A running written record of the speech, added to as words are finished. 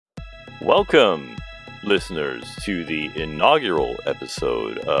Welcome, listeners, to the inaugural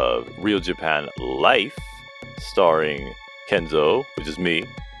episode of Real Japan Life, starring Kenzo, which is me,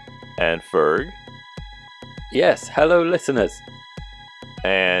 and Ferg. Yes, hello, listeners.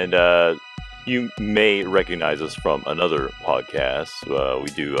 And you may recognize us from another podcast.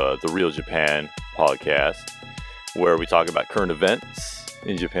 We do the Real Japan podcast, where we talk about current events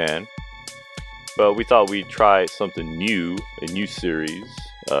in Japan. But we thought we'd try something new, a new series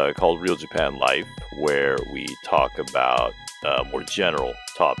called Real Japan Life, where we talk about more general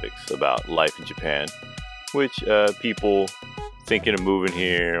topics about life in Japan, which people thinking of moving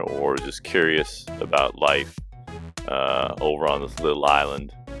here or just curious about life over on this little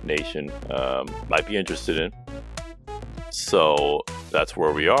island nation might be interested in. So that's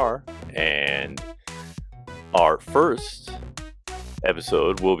where we are, and our first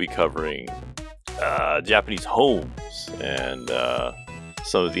episode will be covering Japanese homes and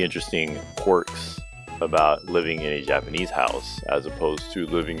some of the interesting quirks about living in a Japanese house as opposed to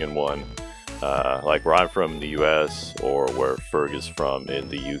living in one like where I'm from in the US or where Ferg is from in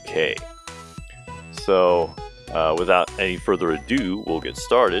the UK. So without any further ado, we'll get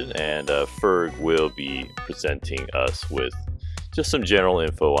started, and Ferg will be presenting us with just some general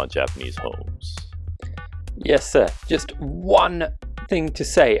info on Japanese homes. Yes, sir. Just one thing to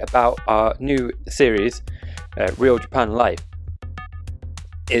say about our new series, Real Japan Life,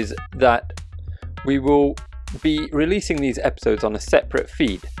 is that we will be releasing these episodes on a separate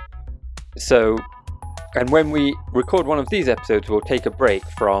feed. So, and when we record one of these episodes, we'll take a break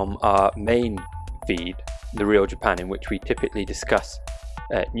from our main feed, The Real Japan, in which we typically discuss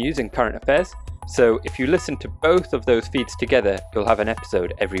news and current affairs. So if you listen to both of those feeds together, you'll have an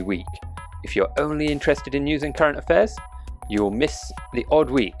episode every week. If you're only interested in news and current affairs, you will miss the odd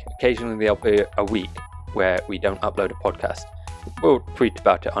week. Occasionally there'll be a week where we don't upload a podcast. We'll tweet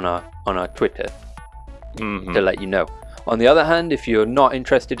about it on our Twitter to let you know. On the other hand, if you're not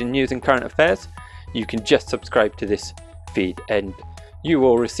interested in news and current affairs, you can just subscribe to this feed and you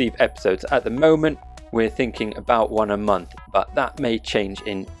will receive episodes. At the moment, we're thinking about one a month, but that may change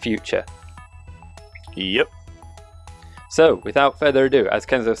in future. Yep. So, without further ado, as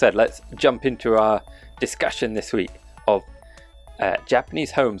Kenzo said, let's jump into our discussion this week of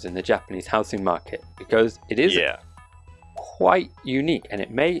Japanese homes in the Japanese housing market, because it is quite unique and it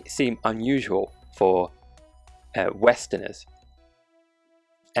may seem unusual for Westerners.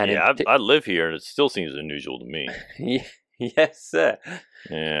 And I live here and it still seems unusual to me. Yes, sir.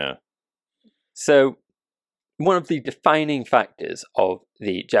 Yeah. So, one of the defining factors of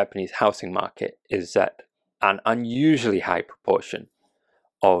the Japanese housing market is that an unusually high proportion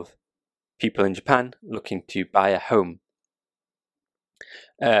of people in Japan looking to buy a home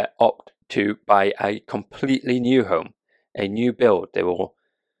opt to buy a completely new home, a new build. They will,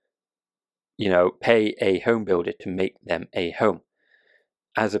 pay a home builder to make them a home,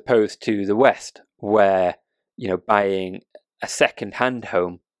 as opposed to the West, where, buying a second-hand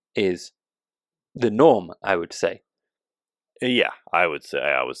home is the norm, I would say. Yeah, I would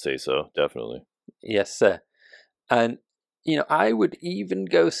say so, definitely. Yes, sir. And, I would even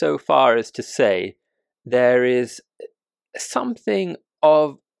go so far as to say there is something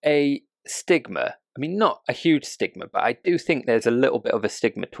of a stigma. I mean, not a huge stigma, but I do think there's a little bit of a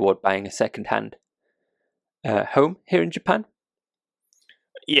stigma toward buying a second-hand home here in Japan.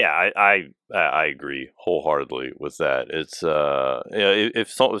 Yeah, I agree wholeheartedly with that. It's if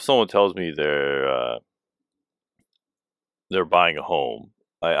someone tells me they're buying a home,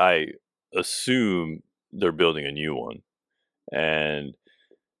 I assume they're building a new one. And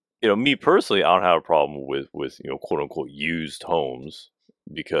me personally, I don't have a problem with quote unquote used homes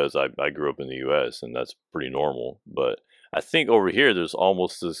because I grew up in the US and that's pretty normal. But I think over here there's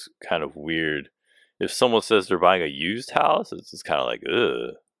almost this kind of weird, if someone says they're buying a used house, it's just kind of like,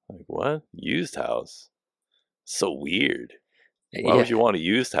 ugh, like what? Used house? So weird. Why would you want a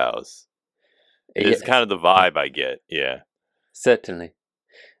used house? It's kind of the vibe I get. Yeah. Certainly.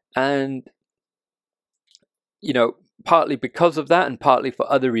 And, partly because of that and partly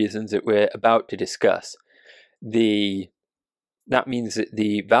for other reasons that we're about to discuss, that means that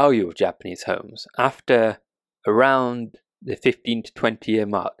the value of Japanese homes after around the 15 to 20 year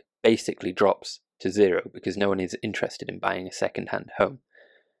mark basically drops to zero because no one is interested in buying a second-hand home.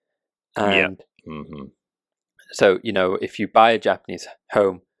 And so, if you buy a Japanese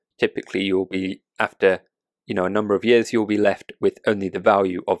home, typically you'll be, after, a number of years, you'll be left with only the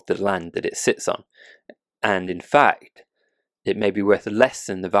value of the land that it sits on. And in fact, it may be worth less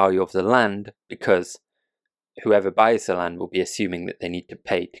than the value of the land because whoever buys the land will be assuming that they need to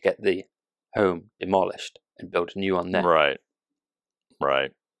pay to get the home demolished and build a new one there.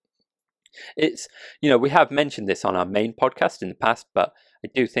 Right. It's, we have mentioned this on our main podcast in the past, but I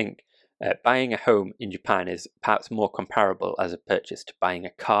do think buying a home in Japan is perhaps more comparable as a purchase to buying a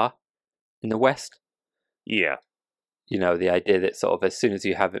car in the West. Yeah. The idea that sort of as soon as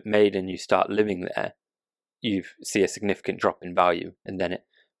you have it made and you start living there, you see a significant drop in value, and then it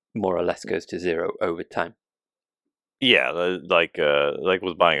more or less goes to zero over time. Yeah, like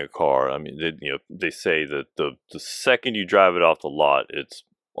with buying a car. I mean, they say that the second you drive it off the lot, it's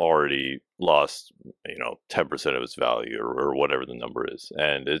already lost 10% of its value or whatever the number is,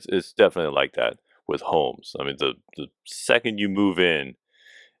 and it's definitely like that with homes. I mean, the second you move in,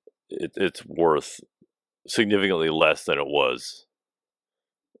 it's worth significantly less than it was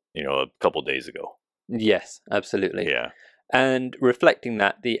a couple days ago. Yes, absolutely. Yeah. And reflecting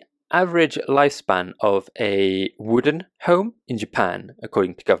that, the average lifespan of a wooden home in Japan,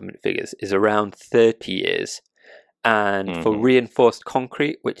 according to government figures, is around 30 years. And for reinforced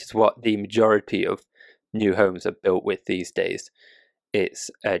concrete, which is what the majority of new homes are built with these days,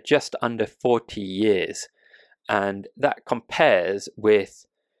 it's just under 40 years. And that compares with,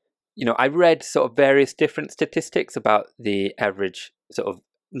 I read sort of various different statistics about the average sort of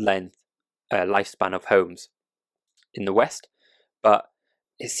lifespan of homes in the West, but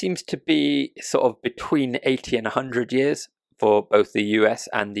it seems to be sort of between 80 and 100 years for both the US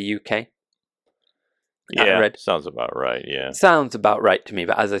and the UK. Yeah, sounds about right. Yeah, sounds about right to me.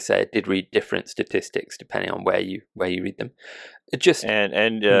 But as I said, I did read different statistics depending on where you read them. It just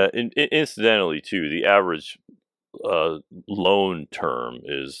incidentally too, the average loan term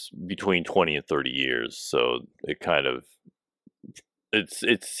is between 20 and 30 years. So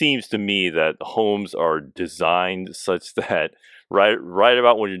it seems to me that homes are designed such that right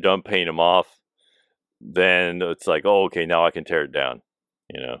about when you're done paying them off, then it's like, oh, okay, now I can tear it down.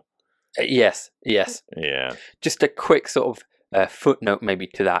 Yes. Yeah. Just a quick sort of footnote maybe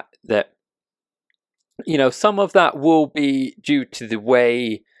to that some of that will be due to the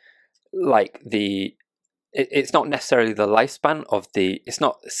way, like it's not necessarily the lifespan of it's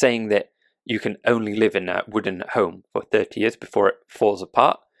not saying that you can only live in a wooden home for 30 years before it falls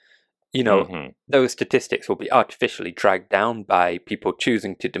apart. Those statistics will be artificially dragged down by people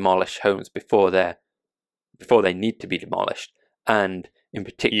choosing to demolish homes before they need to be demolished. And in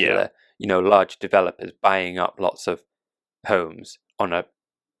particular, large developers buying up lots of homes on a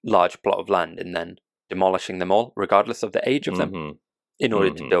large plot of land and then demolishing them all, regardless of the age of them, in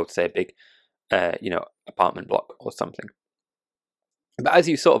order to build, say, a big, apartment block or something. But as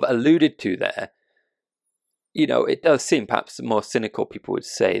you sort of alluded to there, it does seem perhaps the more cynical people would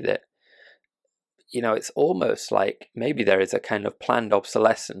say that, it's almost like maybe there is a kind of planned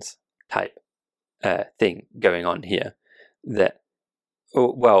obsolescence type thing going on here that,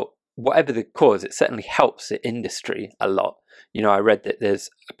 well, whatever the cause, it certainly helps the industry a lot. I read that there's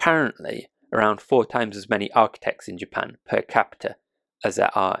apparently around 4 times as many architects in Japan per capita as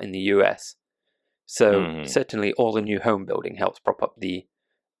there are in the US. So certainly all the new home building helps prop up the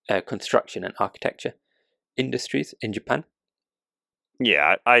construction and architecture industries in Japan.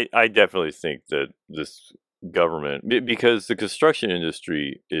 Yeah, I definitely think that this government, because the construction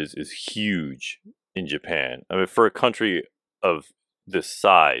industry is huge in Japan. I mean, for a country of this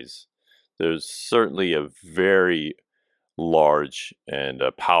size, there's certainly a very large and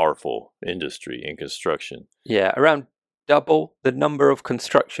powerful industry in construction. Yeah, around double the number of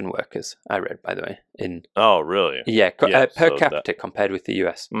construction workers, I read, by the way. Oh, really? Yeah, per capita compared with the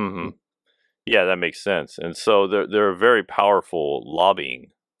US. Yeah, that makes sense. And so they're a very powerful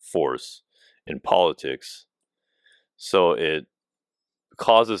lobbying force in politics. So it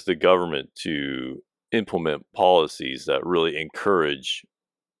causes the government to implement policies that really encourage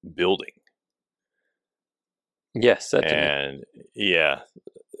building. Yes, certainly. And yeah,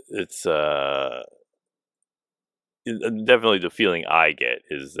 it's definitely the feeling I get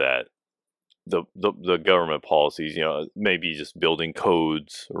is that the government policies, maybe just building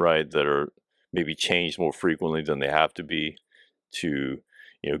codes, right, that are maybe changed more frequently than they have to be to,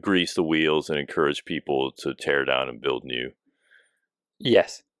 grease the wheels and encourage people to tear down and build new.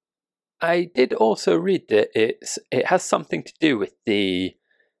 Yes. I did also read that it has something to do with the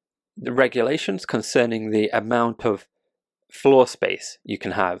regulations concerning the amount of floor space you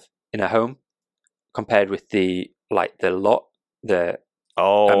can have in a home compared with the lot, the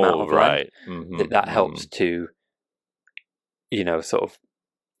amount of land. That helps to, sort of,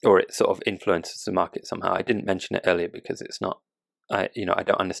 or it sort of influences the market somehow. I didn't mention it earlier because it's not, I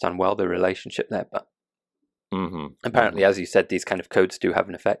don't understand well the relationship there, but apparently, as you said, these kind of codes do have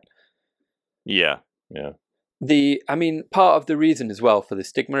an effect. Yeah. Part of the reason as well for the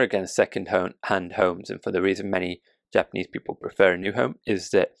stigma against second-hand homes, and for the reason many Japanese people prefer a new home, is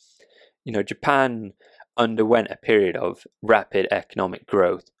that, Japan underwent a period of rapid economic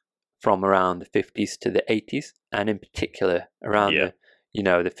growth from around the 50s to the 80s, and in particular around the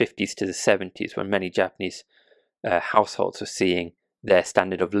 50s to the 70s, when many Japanese households were seeing their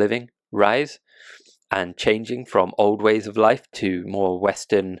standard of living rise and changing from old ways of life to more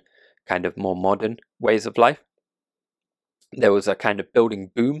Western, kind of more modern ways of life. There was a kind of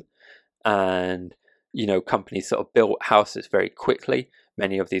building boom, and companies sort of built houses very quickly,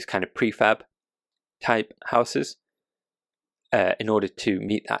 many of these kind of prefab type houses, in order to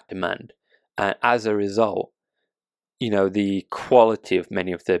meet that demand. And as a result, the quality of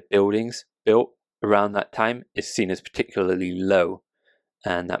many of the buildings built around that time is seen as particularly low,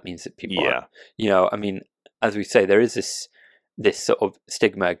 and that means that people are, as we say, there is this sort of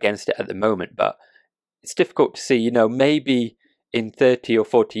stigma against it at the moment, but it's difficult to see, maybe in 30 or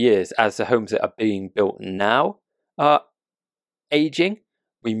 40 years, as the homes that are being built now are aging,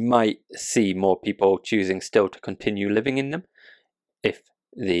 we might see more people choosing still to continue living in them if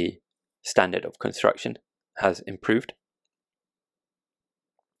the standard of construction has improved.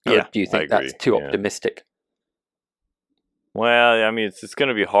 Or do you think that's too optimistic? Well, I mean, it's going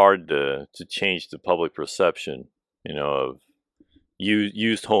to be hard to change the public perception, of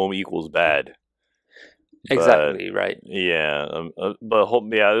used home equals bad. Exactly, right. Yeah, but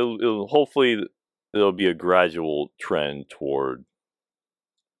hopefully there'll be a gradual trend toward,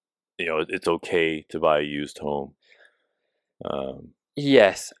 it's okay to buy a used home.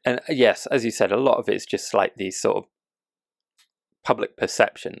 Yes, and yes, as you said, a lot of it's just like these sort of public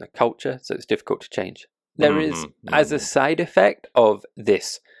perception, the culture, so it's difficult to change. There is, as a side effect of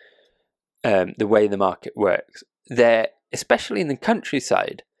this, the way the market works, there, especially in the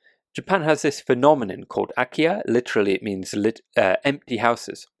countryside, Japan has this phenomenon called akiya. Literally, it means empty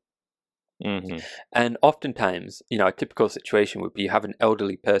houses. Mm-hmm. And oftentimes, a typical situation would be you have an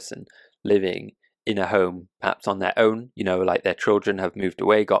elderly person living in a home, perhaps on their own, like their children have moved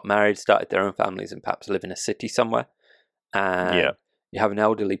away, got married, started their own families, and perhaps live in a city somewhere. And you have an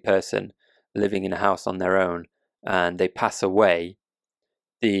elderly person living in a house on their own, and they pass away.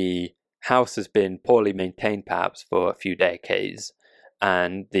 The house has been poorly maintained, perhaps, for a few decades,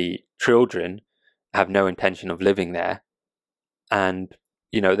 and the children have no intention of living there, and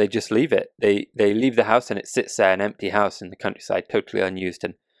they just leave it. They leave the house, and it sits there, an empty house in the countryside, totally unused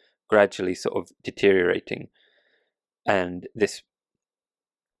and gradually sort of deteriorating. And this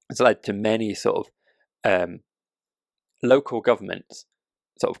has led to many sort of local governments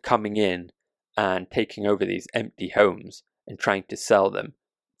sort of coming in and taking over these empty homes and trying to sell them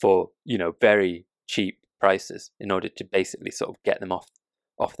for very cheap prices in order to basically sort of get them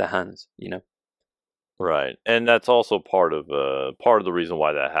off their hands. Right, and that's also part of the reason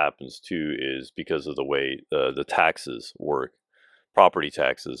why that happens too, is because of the way the taxes work, property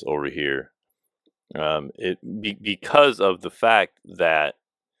taxes over here. Because of the fact that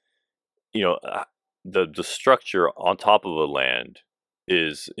the structure on top of the land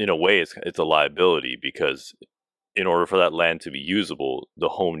is, in a way, it's a liability, because in order for that land to be usable, the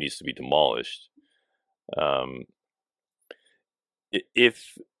home needs to be demolished.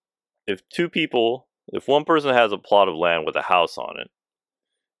 If two people, if one person has a plot of land with a house on it,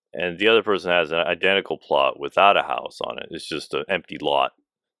 and the other person has an identical plot without a house on it, it's just an empty lot,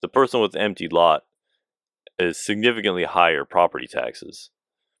 the person with the empty lot is significantly higher property taxes.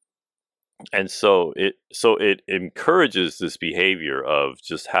 And so it encourages this behavior of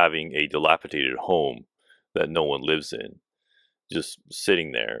just having a dilapidated home that no one lives in, just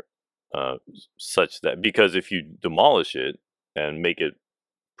sitting there, such that, because if you demolish it and make it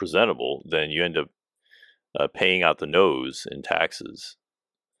presentable, then you end up paying out the nose in taxes.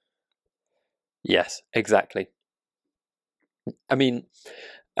 Yes, exactly. I mean,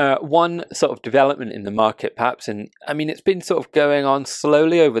 one sort of development in the market, perhaps, and I mean, it's been sort of going on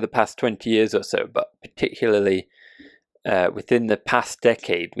slowly over the past 20 years or so, but particularly within the past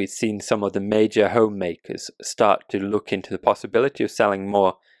decade, we've seen some of the major homemakers start to look into the possibility of selling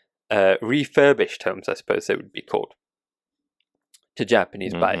more refurbished homes, I suppose they would be called, to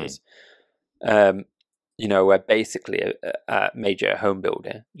Japanese buyers. Where basically a major home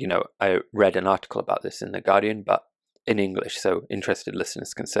builder, I read an article about this in The Guardian, but in English, so interested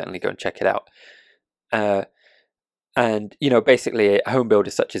listeners can certainly go and check it out. And basically a home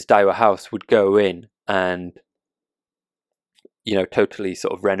builder such as Daiwa House would go in and totally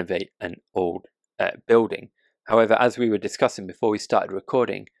sort of renovate an old building. However, as we were discussing before we started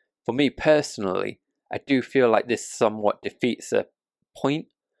recording, for me personally, I do feel like this somewhat defeats the point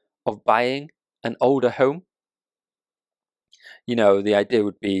of buying an older home. The idea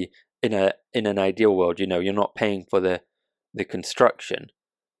would be, in an ideal world, you're not paying for the construction,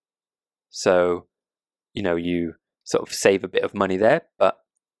 So, you sort of save a bit of money there. But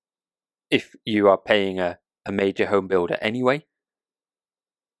if you are paying a major home builder anyway,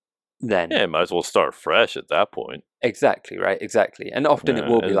 then Yeah, might as well start fresh at that point. exactly, right? Exactly. And often it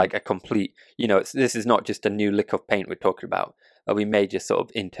will be and- like a complete, this is not just a new lick of paint we're talking about. There'll be major sort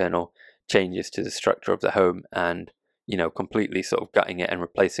of internal changes to the structure of the home and, completely sort of gutting it and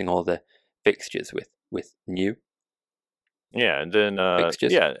replacing all the fixtures with new Yeah, and then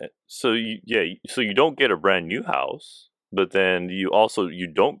fixtures. so you don't get a brand new house, but then you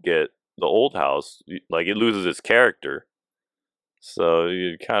don't get the old house. Like, it loses its character. So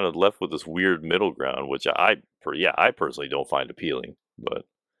you're kind of left with this weird middle ground, which I personally don't find appealing. But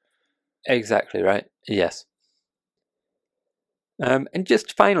Exactly, right? Yes. And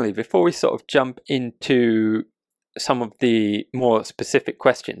just finally, before we sort of jump into some of the more specific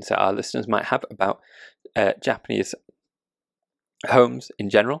questions that our listeners might have about Japanese homes in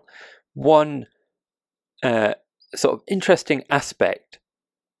general, one sort of interesting aspect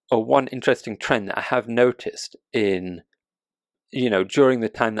or one interesting trend that I have noticed in, during the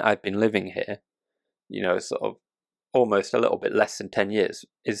time that I've been living here, sort of almost a little bit less than 10 years,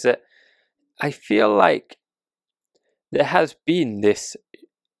 is that I feel like there has been this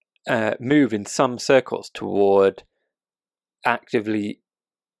move in some circles toward actively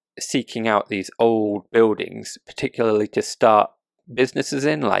seeking out these old buildings, particularly to start businesses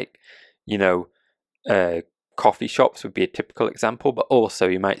in, like, coffee shops would be a typical example, but also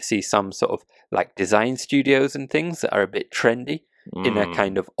you might see some sort of like design studios and things that are a bit trendy in a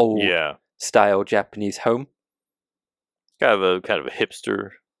kind of old style Japanese home. Kind of a hipster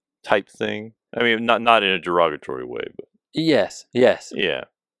type thing. I mean, not in a derogatory way, but yes, yeah.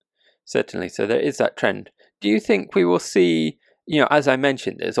 Certainly. So there is that trend. Do you think we will see, as I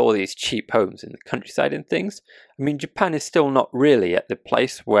mentioned, there's all these cheap homes in the countryside and things. I mean, Japan is still not really at the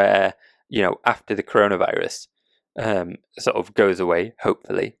place where, after the coronavirus sort of goes away,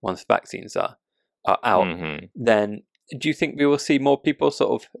 hopefully, once vaccines are out, then do you think we will see more people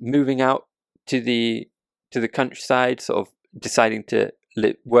sort of moving out to the countryside, sort of deciding to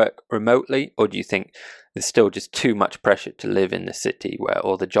work remotely, or do you think there's still just too much pressure to live in the city where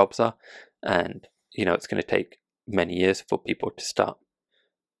all the jobs are, and it's going to take many years for people to start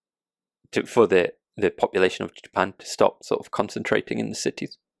for the population of Japan to stop sort of concentrating in the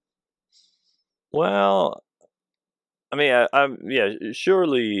cities? Well, I mean,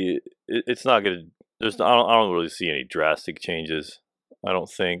 surely it's not going to. I don't really see any drastic changes. I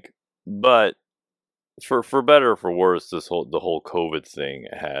don't think, but for better or for worse, the whole COVID thing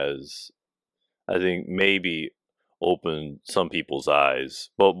has, I think, maybe opened some people's eyes,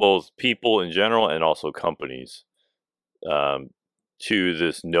 both people in general and also companies, to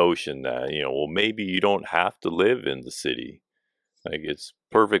this notion that well, maybe you don't have to live in the city. Like, it's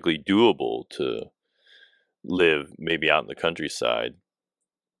perfectly doable to live maybe out in the countryside.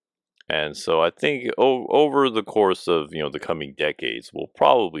 And so I think over the course of the coming decades, we'll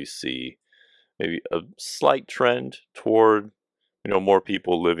probably see maybe a slight trend toward more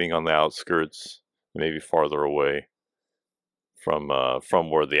people living on the outskirts, maybe farther away from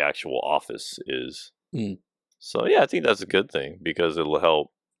where the actual office is. So yeah, I think that's a good thing because it'll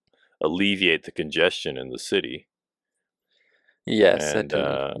help alleviate the congestion in the city. Yes, and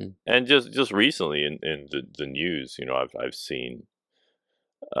certainly. And just recently in the news, I've seen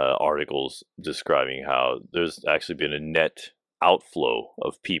articles describing how there's actually been a net outflow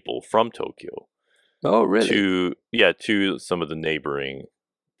of people from Tokyo. Oh, really? To some of the neighboring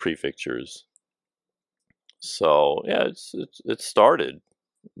prefectures. So yeah, it's started,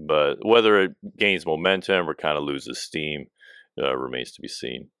 but whether it gains momentum or kind of loses steam remains to be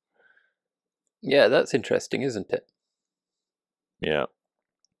seen. Yeah, that's interesting, isn't it? Yeah.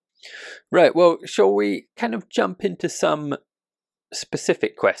 Right. Well, shall we kind of jump into some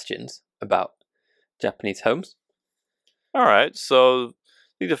specific questions about Japanese homes? All right. So I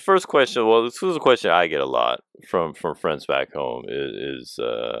think the first question, well, this is a question I get a lot from friends back home, is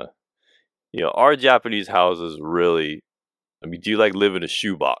are Japanese houses really, I mean, do you like live in a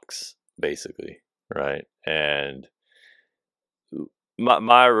shoebox, basically, right? And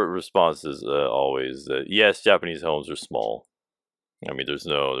my response is always that yes, Japanese homes are small. I mean, there's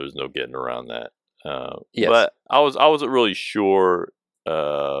no getting around that. Yes. But I wasn't really sure.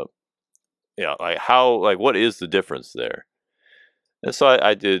 What is the difference there? And so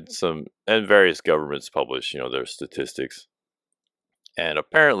I did some, and various governments publish their statistics, and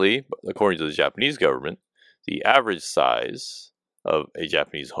apparently, according to the Japanese government, the average size of a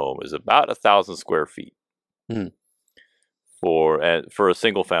Japanese home is about 1,000 square feet for a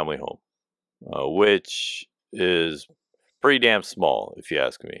single family home, which is pretty damn small, if you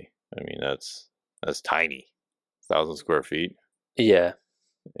ask me. I mean, that's tiny. 1,000 square feet. Yeah.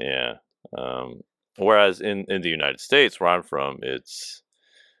 Yeah. Whereas in the United States, where I'm from, it's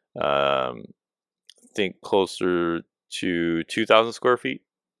I think closer to 2,000 square feet.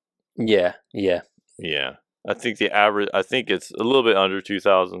 Yeah. Yeah. Yeah. I think it's a little bit under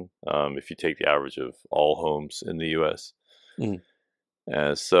 2,000 if you take the average of all homes in the U.S. Mm.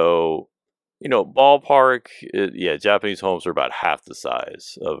 So, ballpark, Japanese homes are about half the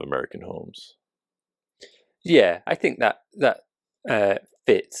size of American homes. Yeah, I think that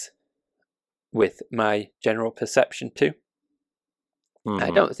fits with my general perception too. Mm-hmm.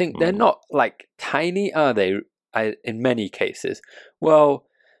 I don't think they're not like tiny, are they? In many cases. Well,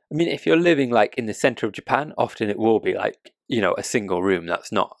 I mean, if you're living like in the center of Japan, often it will be like, a single room.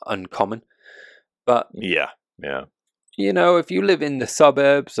 That's not uncommon. But yeah. if you live in the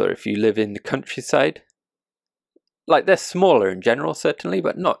suburbs or if you live in the countryside, like they're smaller in general, certainly,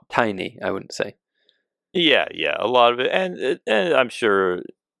 but not tiny, I wouldn't say. Yeah, a lot of it, and I'm sure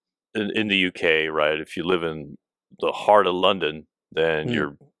in the UK, right? If you live in the heart of London, then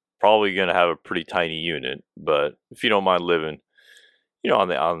you're probably going to have a pretty tiny unit. But if you don't mind living, on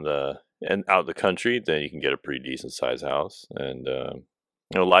the and out the country, then you can get a pretty decent sized house. And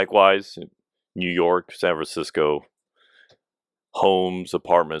likewise, New York, San Francisco,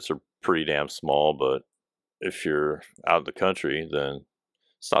 apartments are pretty damn small. But if you're out of the country, then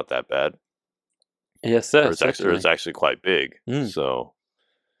it's not that bad. Yes, sir. It's actually quite big. So,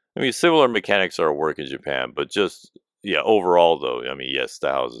 I mean, similar mechanics are at work in Japan, but just overall though, I mean, yes, the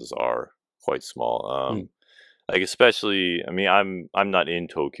houses are quite small. Like especially, I mean, I'm not in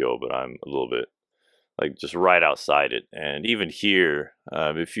Tokyo, but I'm a little bit like just right outside it. And even here,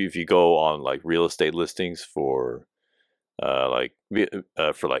 if you go on like real estate listings for condos,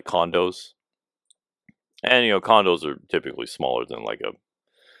 and condos are typically smaller than like a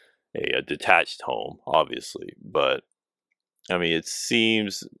detached home, obviously, but I mean, it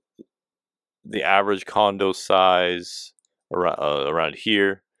seems the average condo size around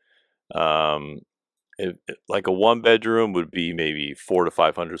here, like a 1-bedroom would be maybe 400 to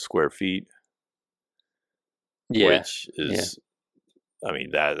 500 square feet. Yeah, which is, I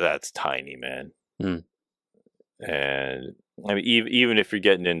mean, that's tiny, man. And I mean, even if you're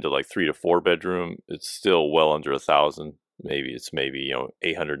getting into like 3 to 4 bedroom, it's still well under 1,000. Maybe it's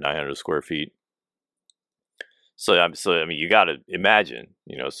 800, 900 square feet. So I mean, you got to imagine,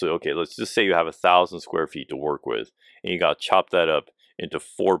 So okay, let's just say you have 1,000 square feet to work with, and you got to chop that up into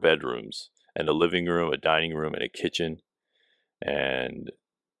 4 bedrooms and a living room, a dining room, and a kitchen, and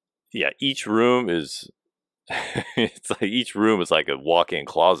each room is it's like each room is like a walk-in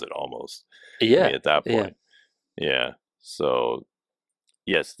closet almost. Yeah, I mean, at that point, yeah. So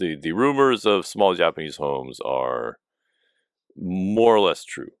yes, the rumors of small Japanese homes are more or less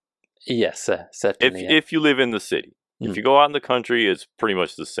true. Yes, certainly. If you live in the city, if you go out in the country, it's pretty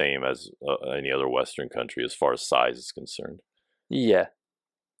much the same as any other Western country as far as size is concerned. Yeah.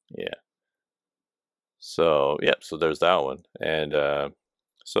 So so there's that one. And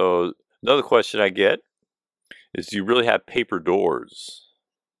so another question I get is, do you really have paper doors?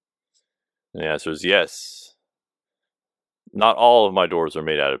 And the answer is yes. Not all of my doors are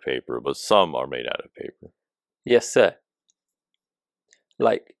made out of paper, but some are made out of paper. Yes, sir.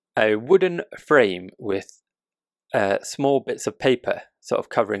 Like a wooden frame with small bits of paper sort of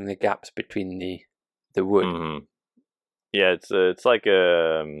covering the gaps between the wood. Mm-hmm. Yeah, it's like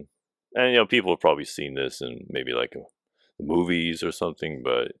and people have probably seen this in maybe like movies or something,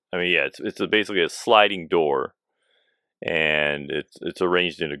 but I mean, it's basically a sliding door, and it's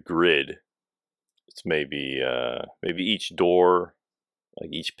arranged in a grid. It's maybe each door,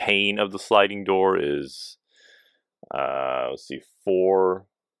 like each pane of the sliding door is let's see, four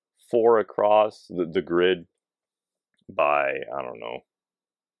across the grid by, I don't know,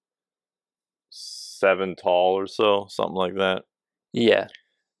 7 tall or so, something like that. Yeah,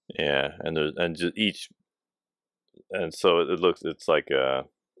 and just each, and so it's like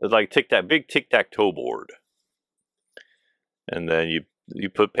big tic-tac-toe board, and then you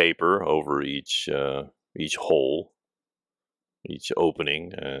put paper over each hole, each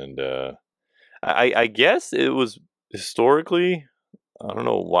opening, and I guess it was historically, I don't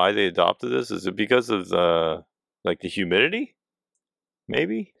know why they adopted this. Is it because of the humidity?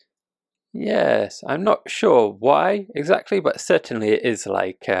 Maybe. Yes, I'm not sure why exactly, but certainly it is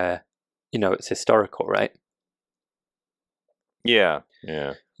like it's historical, right? Yeah.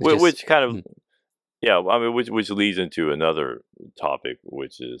 Which kind of I mean, which leads into another topic,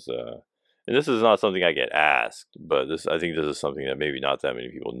 which is and this is not something I get asked, but I think this is something that maybe not that many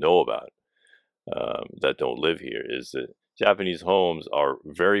people know about, that don't live here. Is that Japanese homes are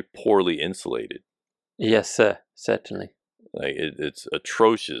very poorly insulated. Yes, sir. Certainly. Like it's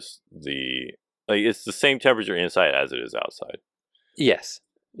atrocious. It's the same temperature inside as it is outside. Yes.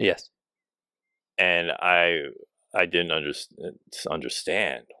 Yes. And I didn't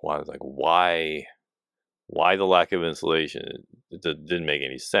understand why. I was like, why the lack of insulation? It didn't make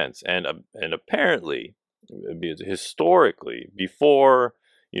any sense. And apparently, historically, before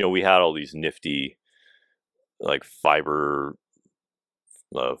we had all these nifty like fiber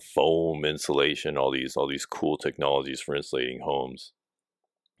foam insulation, all these cool technologies for insulating homes.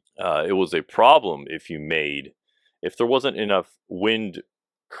 It was a problem if there wasn't enough wind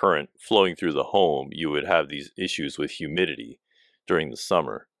current flowing through the home, you would have these issues with humidity during the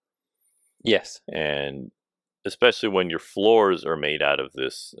summer. Yes. And especially when your floors are made out of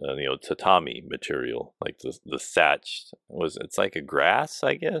this, tatami material, like the thatched, it's like a grass,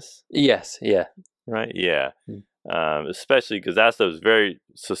 I guess? Yes, yeah. Right? Yeah. Especially because that stuff is very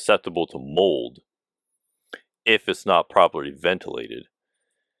susceptible to mold if it's not properly ventilated.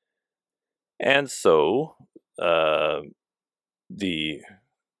 And so, the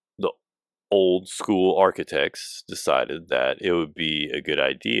old school architects decided that it would be a good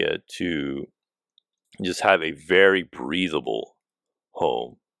idea to just have a very breathable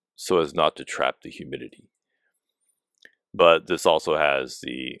home so as not to trap the humidity. But this also has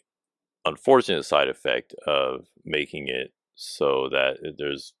the unfortunate side effect of making it so that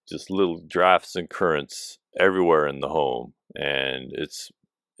there's just little drafts and currents everywhere in the home, and it's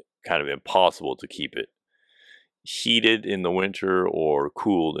kind of impossible to keep it heated in the winter or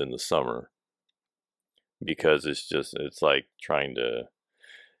cooled in the summer, because it's like trying to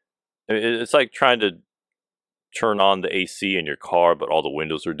turn on the AC in your car, but all the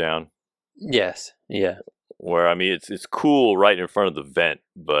windows are down. Yes, yeah. Where, I mean, it's cool right in front of the vent,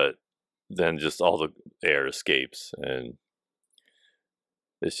 but then just all the air escapes, and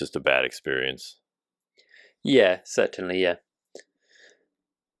it's just a bad experience. Yeah, certainly, yeah.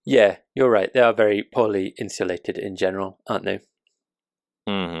 Yeah, you're right. They are very poorly insulated in general, aren't they?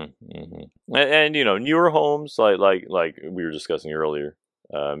 And newer homes, like we were discussing earlier,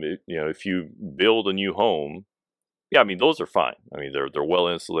 if you build a new home, yeah, I mean, those are fine. I mean, they're well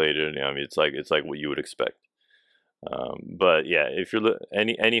insulated. I mean, it's like what you would expect. But yeah, if you're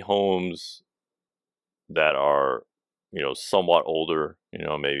any homes that are somewhat older,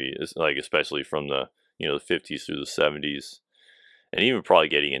 maybe it's like, especially from the the 50s through the 70s, and even probably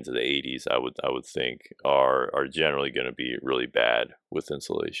getting into the 80s, I would think are generally going to be really bad with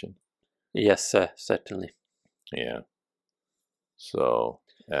insulation. Yes, sir, certainly. Yeah. So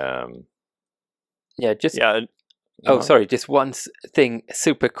yeah, just yeah. Oh, sorry, just one thing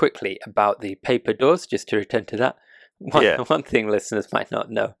super quickly about the paper doors, just to return to that. One thing listeners might not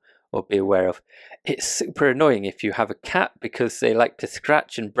know or be aware of. It's super annoying if you have a cat, because they like to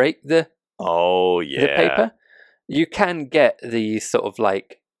scratch and break the paper. You can get the sort of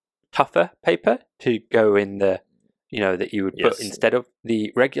like tougher paper to go in the, that you would put instead of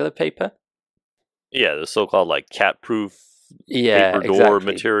the regular paper. Yeah, the so-called like cat-proof paper door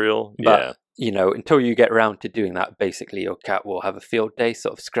material. But, until you get around to doing that, basically your cat will have a field day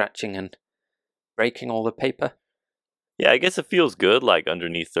sort of scratching and breaking all the paper. Yeah, I guess it feels good, like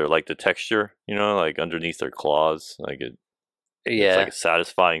underneath their, like the texture, like underneath their claws, like it's like a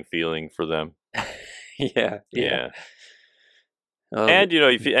satisfying feeling for them. Yeah. And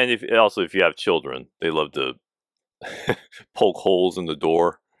if you have children, they love to poke holes in the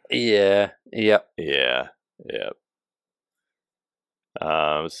door. Yeah. Yep. Yeah.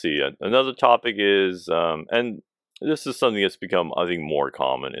 Let's see. Another topic is, and this is something that's become, I think, more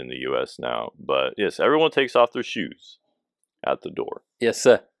common in the U.S. now. But yes, everyone takes off their shoes at the door. Yes,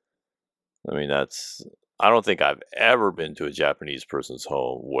 sir. I mean, I don't think I've ever been to a Japanese person's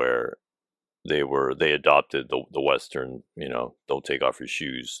home where they adopted the Western, don't take off your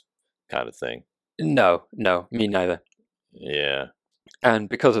shoes kind of thing. No, me neither. Yeah. And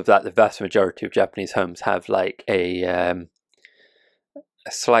because of that, the vast majority of Japanese homes have like a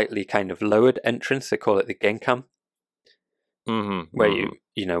slightly kind of lowered entrance. They call it the genkan, where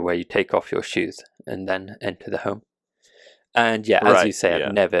you take off your shoes and then enter the home. And yeah, as you say,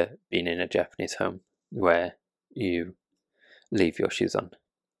 I've never been in a Japanese home where you leave your shoes on.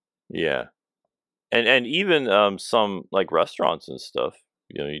 Yeah. And even some like restaurants and stuff,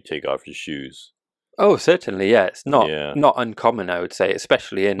 you take off your shoes. Oh, certainly, yeah. It's not uncommon, I would say,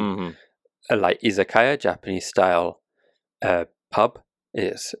 especially in a like izakaya, Japanese style pub.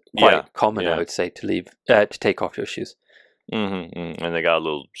 It's quite common, I would say, to take off your shoes. And they got a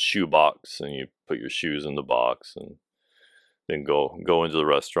little shoe box, and you put your shoes in the box, and then go into the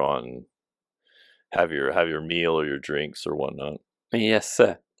restaurant and have your meal or your drinks or whatnot. Yes,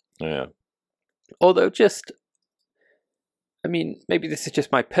 sir. Yeah. Although maybe this is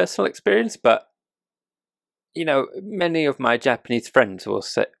just my personal experience, but many of my Japanese friends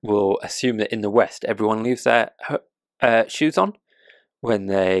will assume that in the West, everyone leaves their shoes on when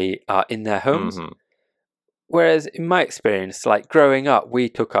they are in their homes. Mm-hmm. Whereas in my experience, like growing up, we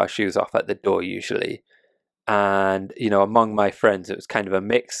took our shoes off at the door usually. And, among my friends, it was kind of a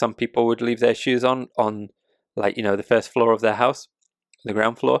mix. Some people would leave their shoes on the first floor of their house, the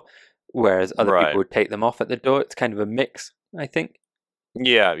ground floor, whereas other Right. people would take them off at the door. It's kind of a mix, I think.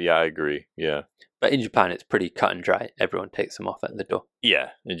 Yeah, I agree. Yeah. But in Japan, it's pretty cut and dry. Everyone takes them off at the door.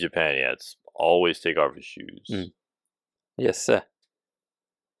 Yeah, in Japan, it's always take off your shoes. Mm. Yes, sir.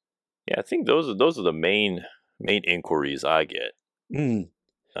 Yeah, I think those are the main inquiries I get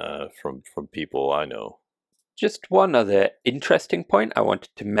from people I know. Just one other interesting point I wanted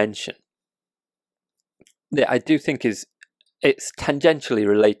to mention that I do think it's tangentially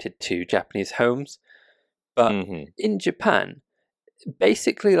related to Japanese homes, but in Japan,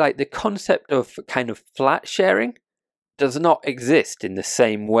 basically, like the concept of kind of flat sharing does not exist in the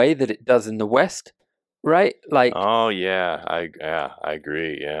same way that it does in the West, right? Like, oh yeah, I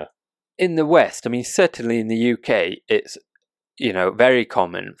agree. Yeah, in the West, certainly in the UK, it's very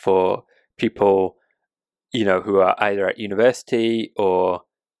common for people who are either at university or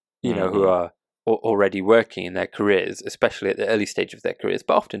who are already working in their careers, especially at the early stage of their careers,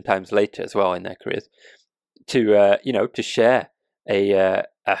 but oftentimes later as well in their careers, to share a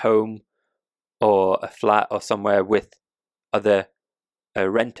home or a flat or somewhere with other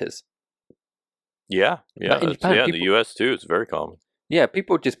renters. Yeah. But in Japan, in the US too, it's very common. Yeah,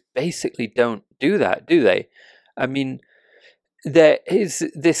 people just basically don't do that, do they? There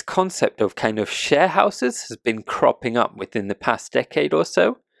is this concept of kind of share houses has been cropping up within the past decade or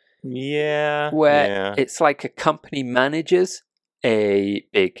so. Yeah. Where it's like a company manages a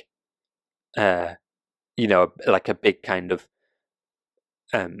big, like a big kind of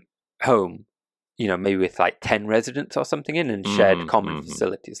home, maybe with like 10 residents or something in, and shared common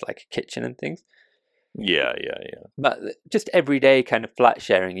facilities like a kitchen and things. Yeah. But just everyday kind of flat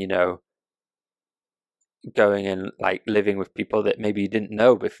sharing, going and like living with people that maybe you didn't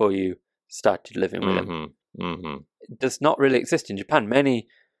know before you started living with them. It does not really exist in Japan. Many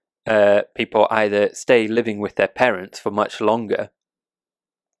people either stay living with their parents for much longer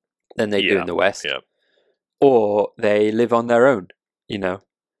than they do in the West, or they live on their own,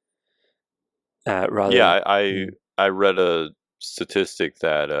 rather I read a statistic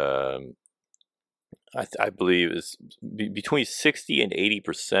that I believe is between 60 and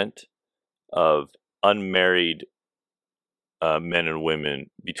 80% of unmarried men and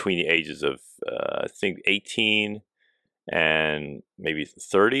women between the ages of I think 18 and maybe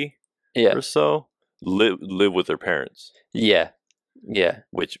 30 or so live with their parents. Yeah.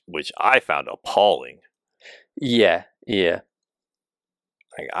 Which I found appalling. Yeah.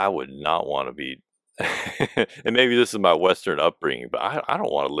 Like, I would not want to be, and maybe this is my Western upbringing, but I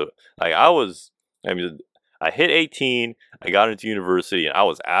don't want to live like I hit 18, I got into university, and I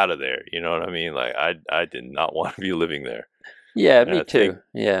was out of there. You know what I mean? Like, I did not want to be living there. Yeah, me too.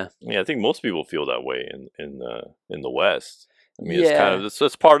 Yeah, I think most people feel that way in the West. It's kind of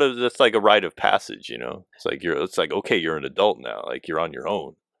it's part of it's like a rite of passage. It's like okay, you're an adult now. Like, you're on your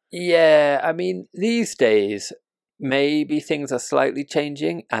own. Yeah, these days maybe things are slightly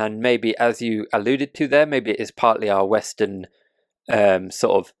changing, and maybe, as you alluded to there, maybe it is partly our Western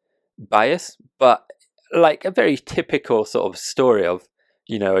sort of bias, but like a very typical sort of story of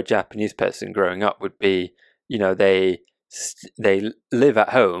a Japanese person growing up would be they live at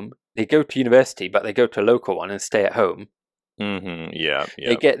home, they go to university, but they go to a local one and stay at home. Yeah.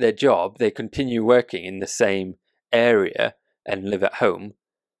 They get their job, they continue working in the same area and live at home.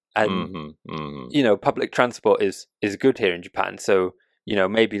 And public transport is good here in Japan, so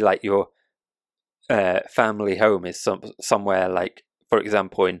maybe like your family home is somewhere like, for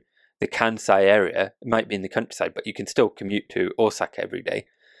example, in the Kansai area. It might be in the countryside, but you can still commute to Osaka every day.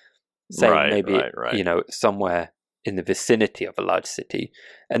 Same, right. Somewhere in the vicinity of a large city,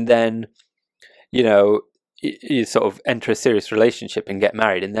 and then you sort of enter a serious relationship and get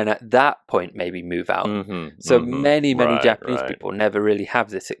married, and then at that point maybe move out. Many Japanese people never really have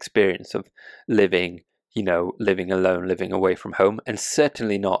this experience of living alone, living away from home, and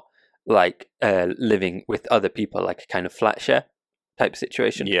certainly not like living with other people, like a kind of flat share type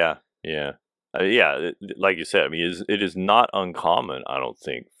situation. Yeah. Like you said, it is not uncommon, I don't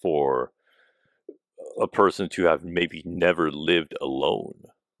think, for a person to have maybe never lived alone.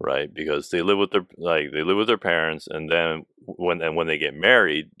 right? Because they live with their parents, and then when they get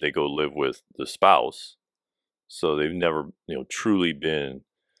married, they go live with the spouse. So they've never, truly been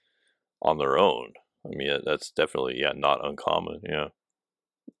on their own. I mean, that's definitely not uncommon. Yeah.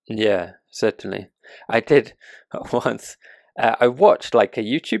 Yeah, certainly. I did once. I watched like a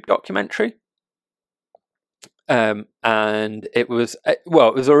YouTube documentary, and it was it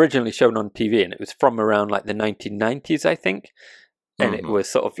was originally shown on TV, and it was from around like the 1990s, I think. And it was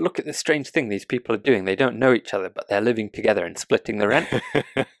sort of, look at the strange thing these people are doing. They don't know each other, but they're living together and splitting the rent.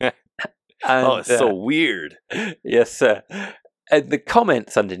 And, it's so weird. Yes, sir. And the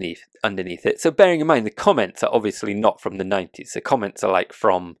comments underneath it. So bearing in mind, the comments are obviously not from the 90s. The comments are like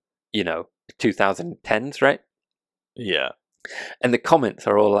from, 2010s, right? Yeah. And the comments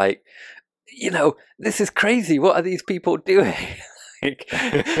are all like, this is crazy. What are these people doing? Like,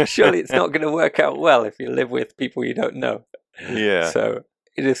 surely it's not going to work out well if you live with people you don't know. Yeah. So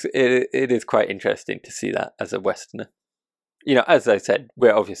it is quite interesting to see that as a Westerner. As I said,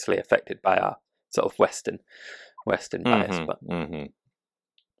 we're obviously affected by our sort of Western bias, but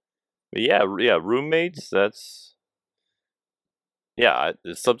yeah, roommates. That's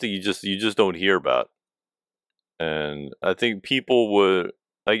it's something you just don't hear about, and I think people would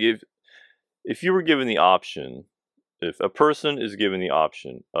like if you were given the option. If a person is given the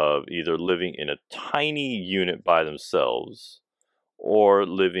option of either living in a tiny unit by themselves or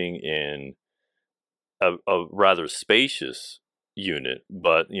living in a rather spacious unit,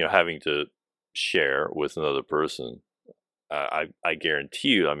 but having to share with another person, I guarantee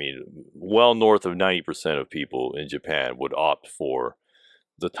you, I mean, well north of 90% of people in Japan would opt for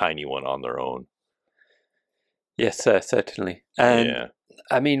the tiny one on their own. Yes, sir, certainly. And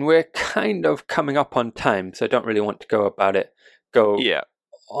I mean, we're kind of coming up on time, so I don't really want to go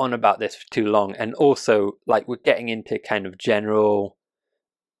on about this for too long. And also, like, we're getting into kind of general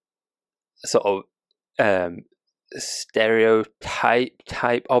sort of stereotype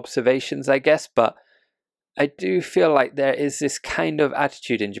type observations, I guess. But I do feel like there is this kind of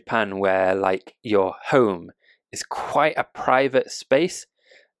attitude in Japan where, like, your home is quite a private space.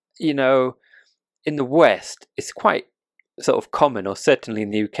 In the West, it's quite sort of common, or certainly in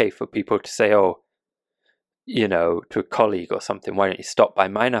the UK, for people to say, to a colleague or something, why don't you stop by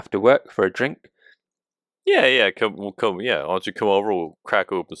mine after work for a drink? We'll come. Yeah, why don't you come over? We'll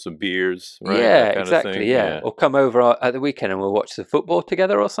crack open some beers. Right? Yeah, exactly. Yeah, or come over at the weekend and we'll watch the football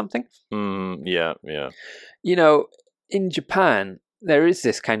together or something. Yeah. In Japan, there is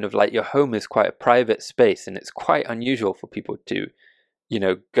this kind of like your home is quite a private space, and it's quite unusual for people to,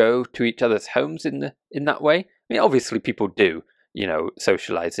 go to each other's homes in that way. I mean, obviously people do,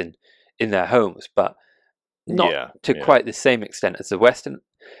 socialize in their homes, but not to quite the same extent as the West. And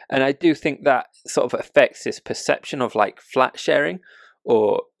I do think that sort of affects this perception of like flat sharing,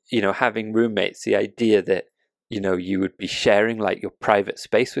 or, having roommates, the idea that, you would be sharing like your private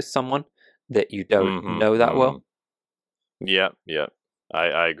space with someone that you don't know that well. Yeah.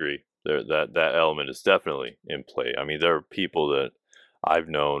 I agree. That element is definitely in play. I mean, there are people that I've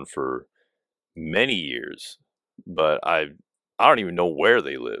known for many years, but I don't even know where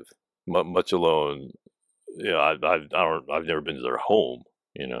they live, much alone. I've never been to their home.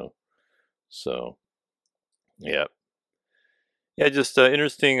 So just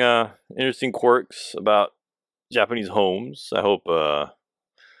interesting quirks about Japanese homes. I hope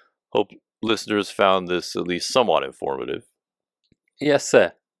listeners found this at least somewhat informative. Yes,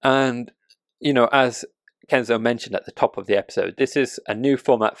 sir. And as Kenzo mentioned at the top of the episode, this is a new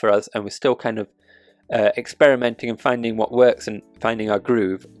format for us, and we're still kind of experimenting and finding what works and finding our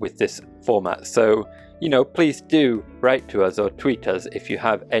groove with this format. So, please do write to us or tweet us if you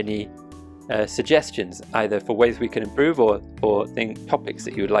have any suggestions, either for ways we can improve or topics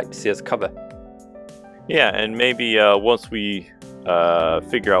that you would like to see us cover. Yeah, and maybe once we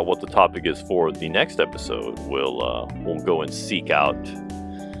figure out what the topic is for the next episode, we'll go and seek out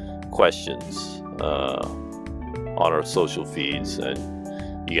questions on our social feeds, and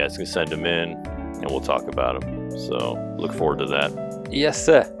you guys can send them in and we'll talk about them. So look forward to that. Yes,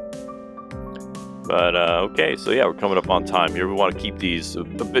 sir. But okay, so we're coming up on time here. We want to keep these a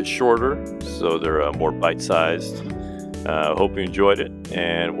bit shorter, so they're more bite-sized. Hope you enjoyed it,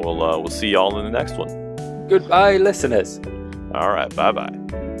 and we'll see y'all in the next one. Goodbye, listeners. All right,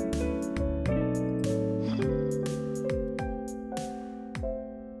 bye-bye.